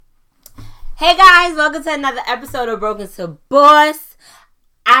Hey guys, welcome to another episode of Broken to Boss.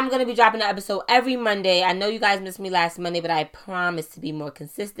 I'm going to be dropping an episode every Monday. I know you guys missed me last Monday, but I promise to be more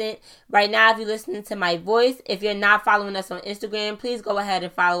consistent. Right now, if you're listening to my voice, if you're not following us on Instagram, please go ahead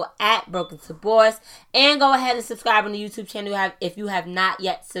and follow at Broken to Boss. And go ahead and subscribe on the YouTube channel if you have not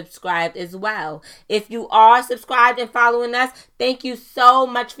yet subscribed as well. If you are subscribed and following us, thank you so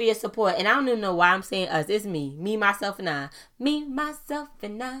much for your support. And I don't even know why I'm saying us. It's me. Me, myself, and I. Me, myself,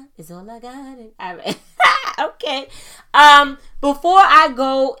 and I is all I got. All right. Okay. Before I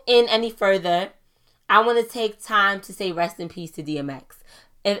go in any further, I want to take time to say rest in peace to DMX.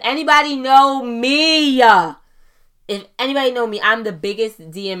 If anybody know me, I'm the biggest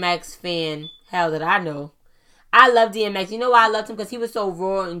DMX fan, hell, that I know. I love DMX. You know why I loved him? Because he was so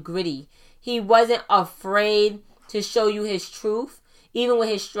raw and gritty. He wasn't afraid to show you his truth. Even with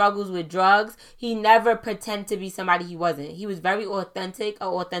his struggles with drugs, he never pretended to be somebody he wasn't. He was very authentic, an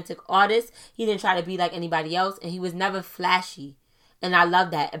authentic artist. He didn't try to be like anybody else, and he was never flashy. And I love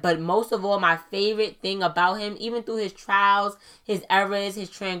that. But most of all, my favorite thing about him, even through his trials, his errors,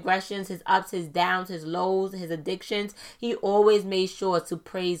 his transgressions, his ups, his downs, his lows, his addictions, he always made sure to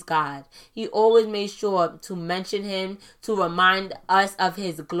praise God. He always made sure to mention him, to remind us of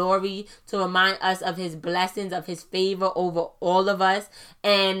his glory, to remind us of his blessings, of his favor over all of us.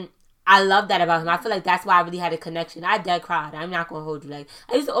 And I love that about him. I feel like that's why I really had a connection. I dead cried. I'm not going to hold you. Like,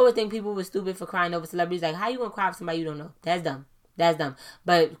 I used to always think people were stupid for crying over celebrities. Like, how you going to cry for somebody you don't know? That's dumb. That's dumb.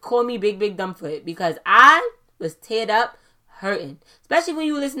 But call me big dumb for it. Because I was teared up, hurting. Especially when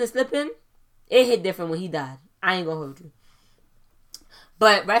you listen to Slippin'. It hit different when he died. I ain't gonna hold you.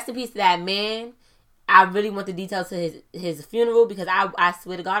 But rest in peace to that man. I really want the details to his funeral. Because I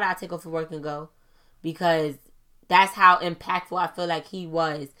swear to God, I'll take off for work and go. Because that's how impactful I feel like he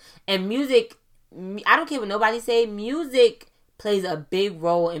was. And music, I don't care what nobody say. Music plays a big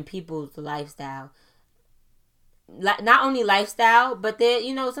role in people's lifestyle. Not only lifestyle, but there,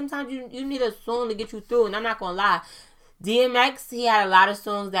 sometimes you need a song to get you through. And I'm not gonna lie, DMX, he had a lot of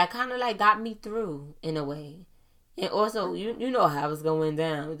songs that kind of like got me through in a way. And also, you know how it's going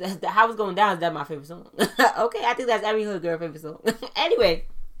down. How it's going down is that my favorite song. Okay, I think that's every hood girl favorite song. Anyway,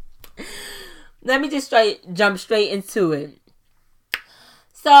 let me just jump straight into it.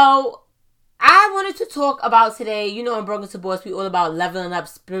 So I wanted to talk about today. In Broken to Boss, we all about leveling up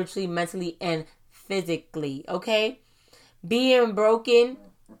spiritually, mentally, and physically, okay? Being broken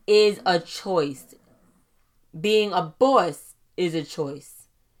is a choice. Being a boss is a choice.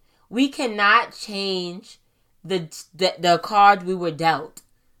 We cannot change the card we were dealt,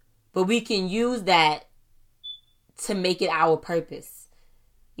 but we can use that to make it our purpose.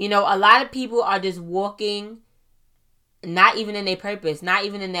 A lot of people are just walking not even in their purpose, not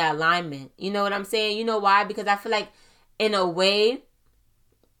even in their alignment. You know what I'm saying? You know why? Because I feel like in a way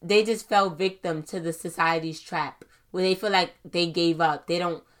they just fell victim to the society's trap where they feel like they gave up. They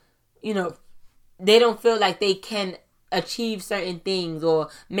don't feel like they can achieve certain things or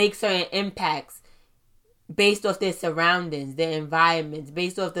make certain impacts based off their surroundings, their environments,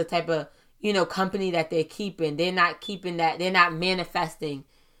 based off the type of, company that they're keeping. They're not keeping that. They're not manifesting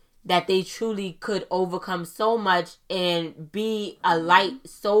that they truly could overcome so much and be a light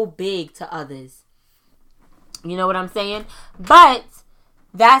so big to others. You know what I'm saying? But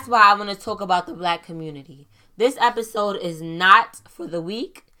that's why I want to talk about the black community. This episode is not for the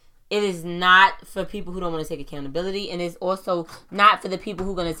weak. It is not for people who don't want to take accountability. And it's also not for the people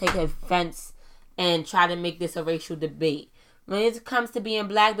who are going to take offense and try to make this a racial debate. When it comes to being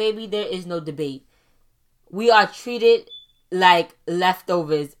black, baby, there is no debate. We are treated like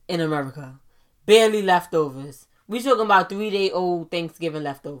leftovers in America. Barely leftovers. We talking about 3-day-old Thanksgiving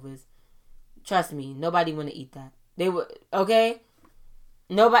leftovers. Trust me, nobody want to eat that. They would, okay?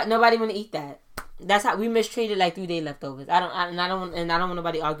 Nobody want to eat that. That's how we mistreated like 3-day leftovers. I don't want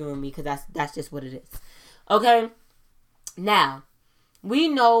nobody arguing with me because that's just what it is. Okay? Now, we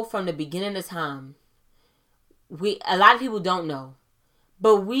know from the beginning of time, a lot of people don't know,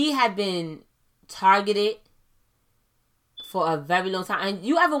 but we have been targeted for a very long time. And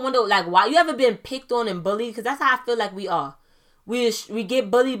you ever wonder like why you ever been picked on and bullied? Because that's how I feel like we are. We get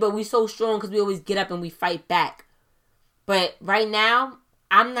bullied, but we so strong because we always get up and we fight back. But right now,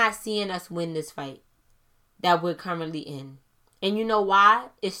 I'm not seeing us win this fight that we're currently in. And you know why?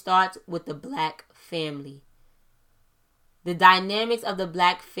 It starts with the black family. The dynamics of the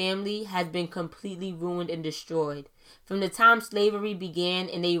black family has been completely ruined and destroyed. From the time slavery began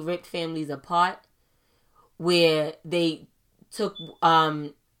and they ripped families apart, where they took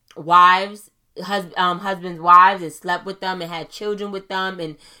wives husbands' wives and slept with them and had children with them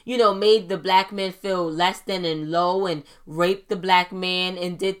and, made the black men feel less than and low and raped the black man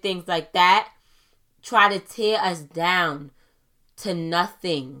and did things like that, try to tear us down to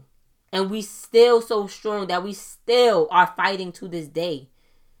nothing. And we still so strong that we still are fighting to this day.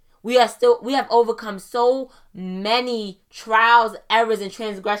 We have overcome so many trials, errors, and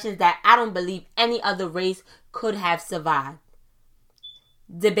transgressions that I don't believe any other race could have survived.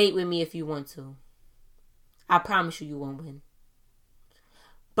 Debate with me if you want to. I promise you won't win.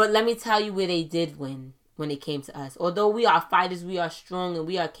 But let me tell you where they did win when it came to us. Although we are fighters, we are strong, and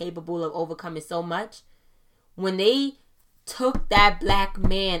we are capable of overcoming so much. When they took that black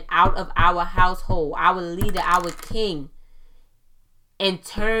man out of our household, our leader, our king, and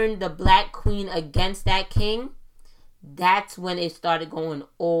turned the black queen against that king, that's when it started going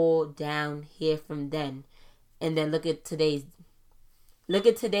all down here from then. And then look at today, the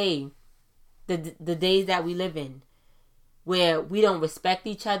days that we live in, where we don't respect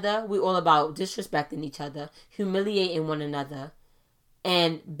each other. We're all about disrespecting each other, humiliating one another,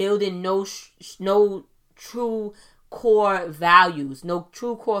 and building no true core values, no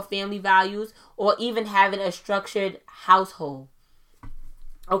true core family values, or even having a structured household.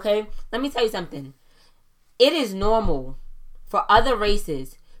 Okay? Let me tell you something. It is normal for other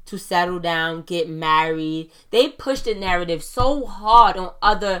races to settle down, get married. They push the narrative so hard on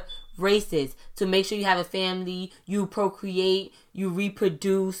other races to make sure you have a family, you procreate, you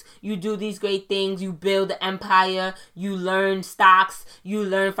reproduce, you do these great things, you build an empire, you learn stocks, you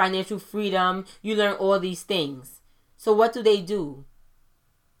learn financial freedom, you learn all these things. So what do? They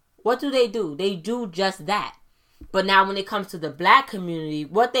do just that. But now when it comes to the black community,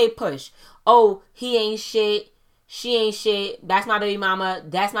 what they push? Oh, he ain't shit. She ain't shit. That's my baby mama.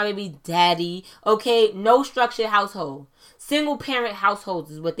 That's my baby daddy. Okay, no structured household. Single parent households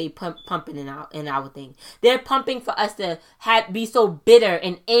is what they pumping in our thing. They're pumping for us to be so bitter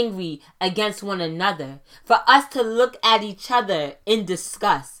and angry against one another. For us to look at each other in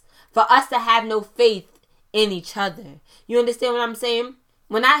disgust. For us to have no faith in each other. You understand what I'm saying?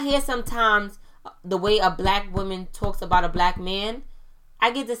 When I hear sometimes the way a black woman talks about a black man,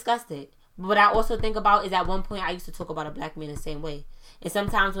 I get disgusted. But what I also think about is at one point I used to talk about a black man the same way. And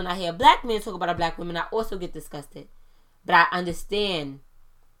sometimes when I hear a black man talk about a black woman, I also get disgusted. But I understand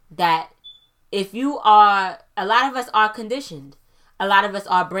that a lot of us are conditioned. A lot of us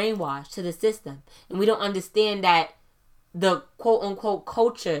are brainwashed to the system. And we don't understand that the quote unquote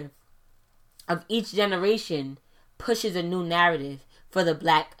culture of each generation pushes a new narrative for the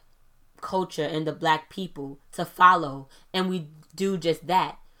black culture and the black people to follow. And we do just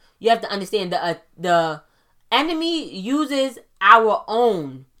that. You have to understand that the enemy uses our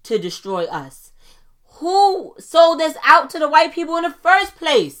own to destroy us. Who sold us out to the white people in the first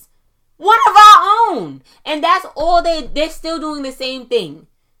place? One of our own. And that's all they're still doing the same thing.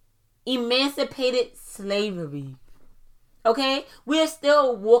 Emancipated slavery. Okay? We're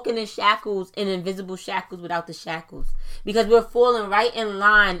still walking in shackles, in invisible shackles without the shackles. Because we're falling right in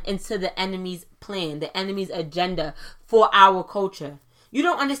line into the enemy's plan, the enemy's agenda for our culture. You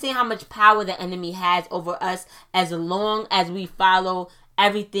don't understand how much power the enemy has over us as long as we follow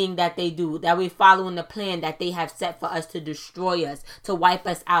everything that they do, that we're following the plan that they have set for us to destroy us, to wipe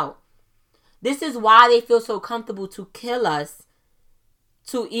us This is why they feel so comfortable to kill us,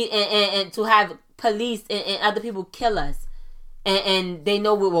 to eat and to have police and other people kill us. And they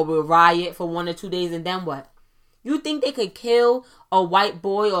know we'll riot for 1 or 2 days, and then what? You think they could kill a white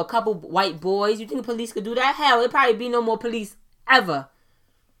boy or a couple white boys? You think the police could do that? Hell, there'd probably be no more police ever.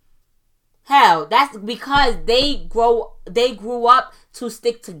 Hell, that's because they grew up to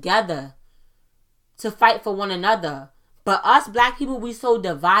stick together, to fight for one another. But us black people, we so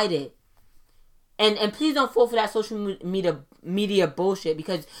divided. And please don't fall for that social media bullshit,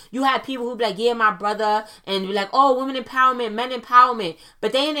 because you have people who be like, yeah, my brother, and be like, oh, women empowerment, men empowerment,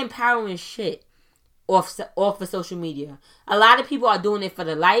 but they ain't empowering shit off of social media. A lot of people are doing it for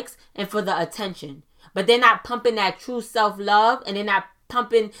the likes and for the attention, but they're not pumping that true self-love, and they're not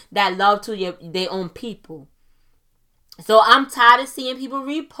pumping that love to their own people. So I'm tired of seeing people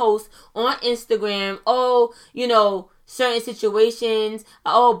repost on Instagram, certain situations,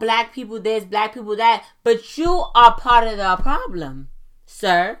 black people this, black people that, but you are part of the problem,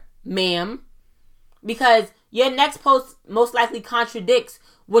 sir, ma'am, because your next post most likely contradicts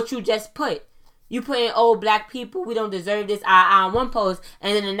what you just put. You put in, black people, we don't deserve this, on one post,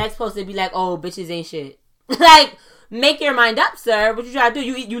 and then the next post it'd be like, bitches ain't shit. Like, make your mind up, sir. What you try to do?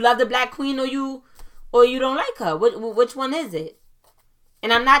 You love the black queen, or you don't like her? Which one is it?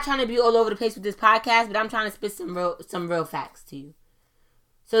 And I'm not trying to be all over the place with this podcast, but I'm trying to spit some real facts to you.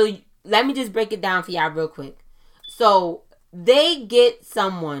 So let me just break it down for y'all real quick. So they get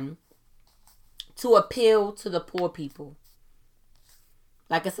someone to appeal to the poor people,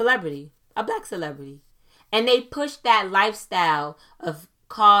 like a celebrity, a black celebrity, and they push that lifestyle of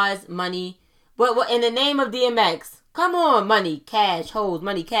cars, money. But in the name of DMX, come on, money, cash, hoes,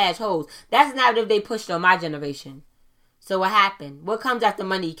 money, cash, hoes. That's the narrative they pushed on my generation. So what happened? What comes after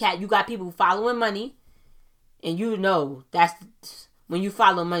money, cat? You got people following money, and you know that's when you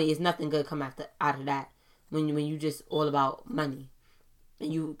follow money, it's nothing good come out of that. When you just all about money.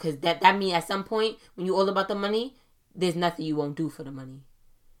 And you, because that means at some point, when you all about the money, there's nothing you won't do for the money.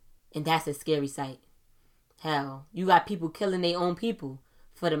 And that's a scary sight. Hell, you got people killing their own people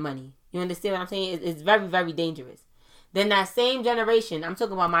for the money. You understand what I'm saying? It's very, very dangerous. Then that same generation, I'm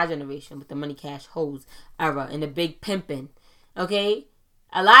talking about my generation with the money, cash, hoes era and the big pimping. Okay?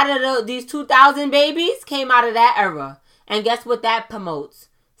 A lot of these 2000 babies came out of that era. And guess what that promotes?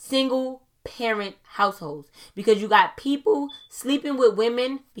 Single parent households, because you got people sleeping with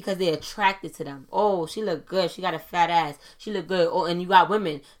women because they're attracted to them. Oh, she look good, she got a fat ass, she look good. Oh, and you got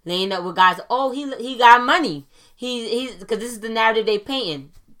women laying up with guys. Oh, he got money. He's because this is the narrative they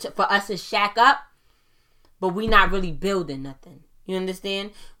painting for us to shack up, but we not really building nothing. You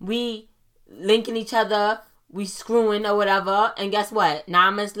understand? We linking each other, we screwing or whatever, and guess what?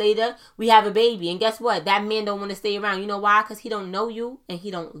 9 months later, we have a baby, and guess what? That man don't want to stay around. You know why? Because he don't know you and he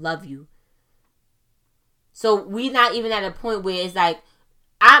don't love you. So we not even at a point where it's like,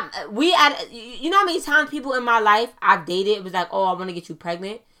 you know how many times people in my life I've dated, it was like, oh, I want to get you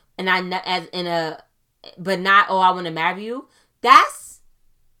pregnant, and but not, oh, I want to marry you. That's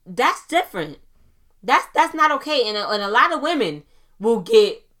different. That's not okay. And a lot of women will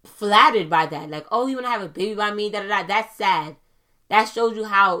get flattered by that. Like, oh, you want to have a baby by me? Da da da. That's sad. That shows you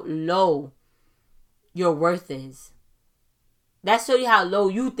how low your worth is. That shows you how low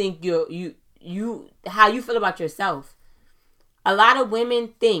you think how you feel about yourself. A lot of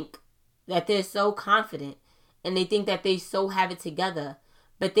women think that they're so confident and they think that they so have it together,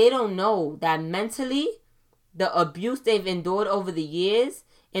 but they don't know that mentally, the abuse they've endured over the years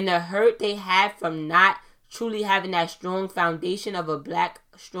and the hurt they had from not truly having that strong foundation of a black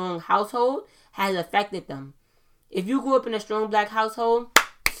strong household has affected them. If you grew up in a strong black household,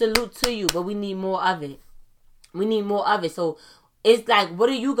 salute to you, but we need more of it. We need more of it. So it's like, what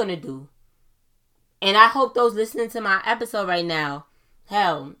are you going to do? And I hope those listening to my episode right now,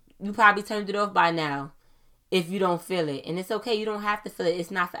 hell, you probably turned it off by now if you don't feel it. And it's okay. You don't have to feel it. It's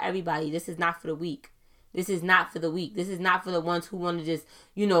not for everybody. This is not for the weak. This is not for the weak. This is not for the ones who want to just,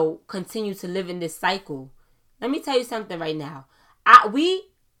 continue to live in this cycle. Let me tell you something right now. We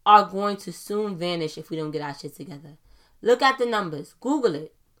are going to soon vanish if we don't get our shit together. Look at the numbers. Google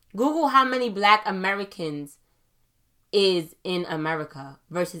it. Google how many black Americans is in America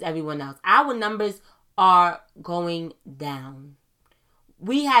versus everyone else. Our numbers are going down.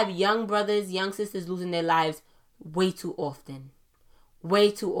 We have young brothers, young sisters losing their lives way too often.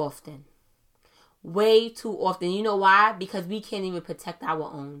 Way too often. Way too often. You know why? Because we can't even protect our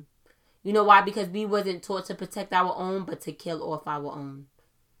own. You know why? Because we wasn't taught to protect our own, but to kill off our own.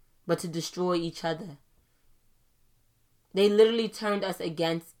 But to destroy each other. They literally turned us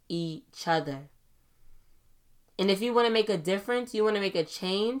against each other. And if you want to make a difference, you want to make a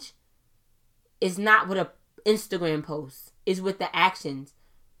change, it's not with an Instagram post. It's with the actions.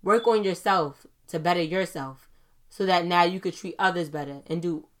 Work on yourself to better yourself so that now you could treat others better and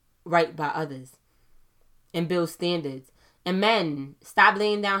do right by others and build standards. And men, stop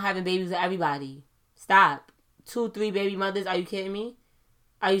laying down having babies with everybody. Stop. 2, 3 baby mothers. Are you kidding me?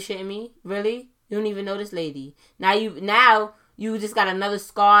 Are you shitting me? Really? You don't even know this lady. Now you just got another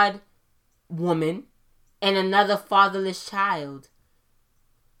scarred woman and another fatherless child.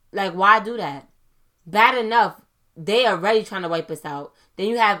 Like, why do that? Bad enough, they are already trying to wipe us out. Then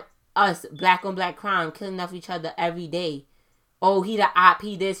you have us, black on black crime, killing off each other every day. Oh, he the op,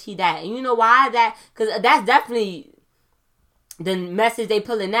 he this, he that. And you know why? Because that's definitely the message they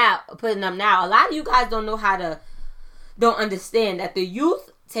putting up now. A lot of you guys don't understand that the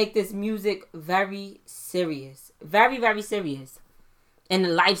youth take this music very serious. Very, very serious. And the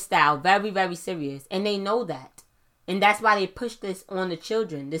lifestyle, very, very serious. And they know that. And that's why they push this on the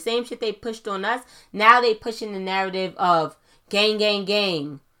children. The same shit they pushed on us, now they pushing the narrative of gang, gang,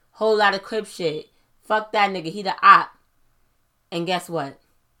 gang. Whole lot of Crip shit. Fuck that nigga, he the op. And guess what?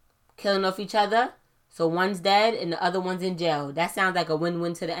 Killing off each other. So one's dead and the other one's in jail. That sounds like a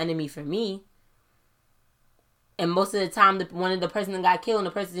win-win to the enemy for me. And most of the time, one of the person that got killed and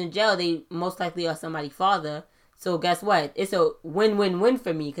the person's in jail, they most likely are somebody's father. So guess what? It's a win-win-win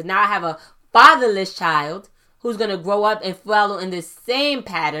for me. Because now I have a fatherless child who's going to grow up and follow in the same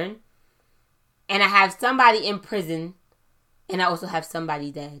pattern. And I have somebody in prison, and I also have somebody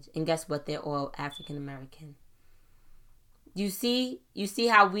dead. And guess what? They're all African American. You see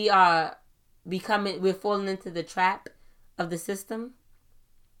how we are we're falling into the trap of the system?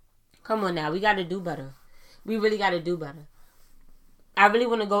 Come on now, we got to do better. We really got to do better. I really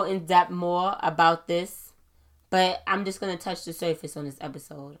want to go in depth more about this, but I'm just going to touch the surface on this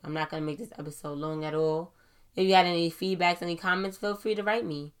episode. I'm not going to make this episode long at all. If you had any feedbacks, any comments, feel free to write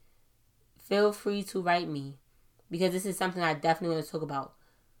me. Feel free to write me, because this is something I definitely want to talk about.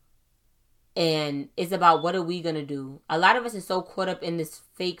 And it's about, what are we going to do? A lot of us are so caught up in this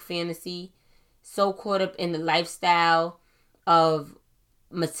fake fantasy, so caught up in the lifestyle of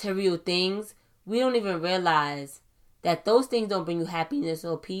material things, we don't even realize that those things don't bring you happiness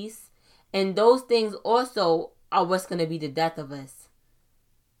or peace. And those things also are what's going to be the death of us.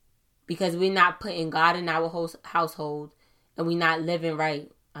 Because we're not putting God in our household, and we're not living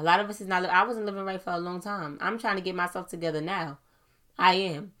right. A lot of us is not. I wasn't living right for a long time. I'm trying to get myself together now. I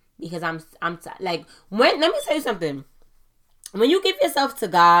am. Because I'm like, let me tell you something. When you give yourself to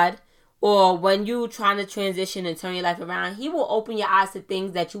God, or when you trying to transition and turn your life around, He will open your eyes to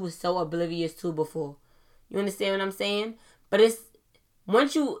things that you were so oblivious to before. You understand what I'm saying? But it's,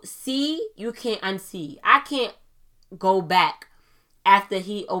 once you see, you can't unsee. I can't go back after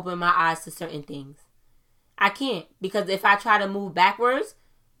He opened my eyes to certain things. I can't. Because if I try to move backwards,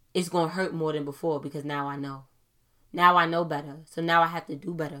 it's going to hurt more than before, because now I know. Now I know better. So now I have to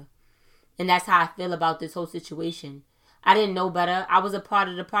do better. And that's how I feel about this whole situation. I didn't know better. I was a part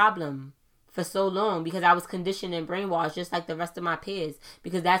of the problem for so long, because I was conditioned and brainwashed just like the rest of my peers,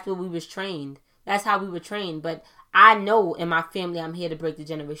 because that's where we was trained. That's how we were trained. But I know in my family I'm here to break the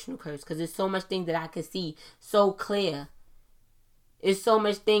generational curse, because there's so much things that I could see so clear. It's so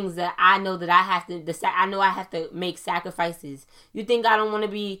much things that I know that I have to, I know I have to make sacrifices. You think I don't want to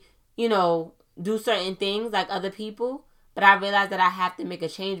be, do certain things like other people? But I realize that I have to make a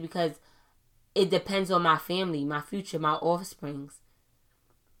change, because it depends on my family, my future, my offsprings.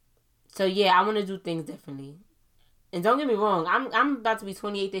 So yeah, I want to do things differently. And don't get me wrong, I'm about to be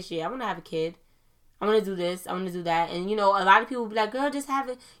 28 this year. I want to have a kid. I want to do this. I want to do that. And, a lot of people be like, girl, just have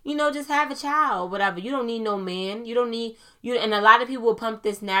it, just have a child, whatever. You don't need no man. You don't need, and a lot of people will pump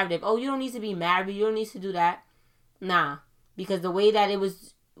this narrative. Oh, you don't need to be married. You don't need to do that. Nah. Because the way that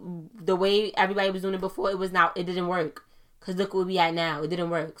the way everybody was doing it before, it didn't work. Because look where we at now. It didn't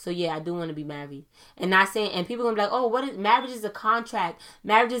work. So yeah, I do want to be married. And not saying, and people going to be like, oh, marriage is a contract.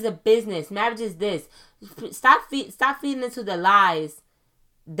 Marriage is a business. Marriage is this. Stop feeding into the lies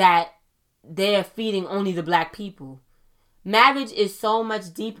that they're feeding only the black people. Marriage is so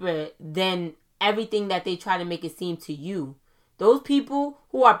much deeper than everything that they try to make it seem to you. Those people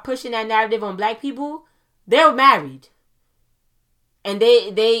who are pushing that narrative on black people, they're married. And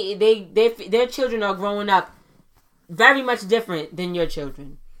their children are growing up very much different than your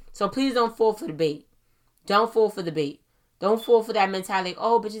children. So please don't fall for the bait. Don't fall for the bait. Don't fall for that mentality. Like,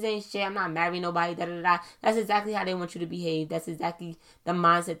 oh, bitches ain't shit. I'm not marrying nobody. Da, da, da. That's exactly how they want you to behave. That's exactly the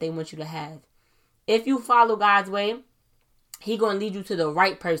mindset they want you to have. If you follow God's way, He gonna lead you to the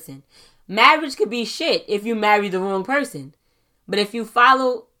right person. Marriage could be shit if you marry the wrong person. But if you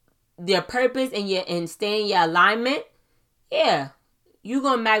follow their purpose and stay in your alignment, yeah, you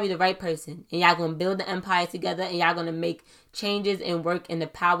gonna marry the right person. And y'all gonna build the empire together, and y'all gonna make changes and work in the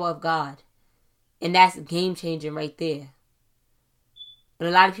power of God. And that's game changing right there. But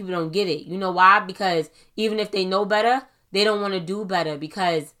a lot of people don't get it. You know why? Because even if they know better, they don't want to do better,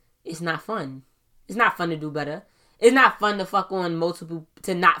 because it's not fun. It's not fun to do better. It's not fun to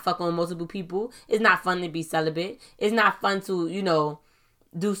not fuck on multiple people. It's not fun to be celibate. It's not fun to,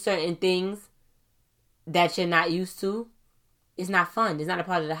 do certain things that you're not used to. It's not fun. It's not a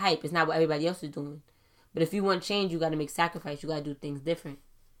part of the hype. It's not what everybody else is doing. But if you want change, you got to make sacrifice. You got to do things different.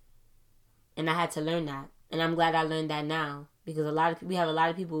 And I had to learn that. And I'm glad I learned that now. Because we have a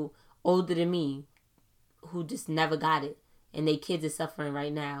lot of people older than me who just never got it. And their kids are suffering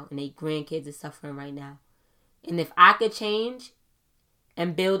right now. And their grandkids are suffering right now. And if I could change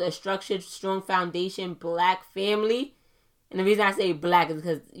and build a structured, strong foundation, black family. And the reason I say black is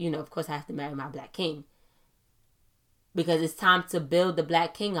because, of course I have to marry my black king. Because it's time to build the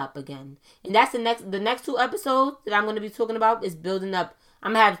black king up again. And that's the next 2 episodes that I'm going to be talking about is building up.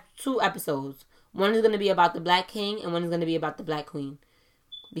 I'm going to have 2 episodes. One is going to be about the black king, and one is going to be about the black queen.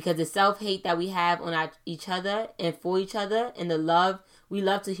 Because the self-hate that we have on each other and for each other, and the love, we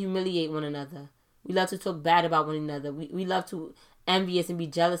love to humiliate one another. We love to talk bad about one another. We love to envious and be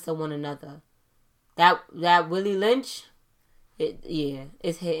jealous of one another. That Willie Lynch,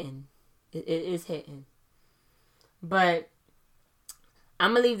 it's hitting. It's hitting. But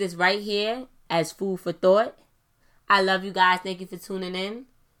I'm going to leave this right here. as food for thought. I love you guys. Thank you for tuning in.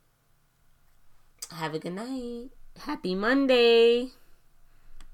 Have a good night. Happy Monday.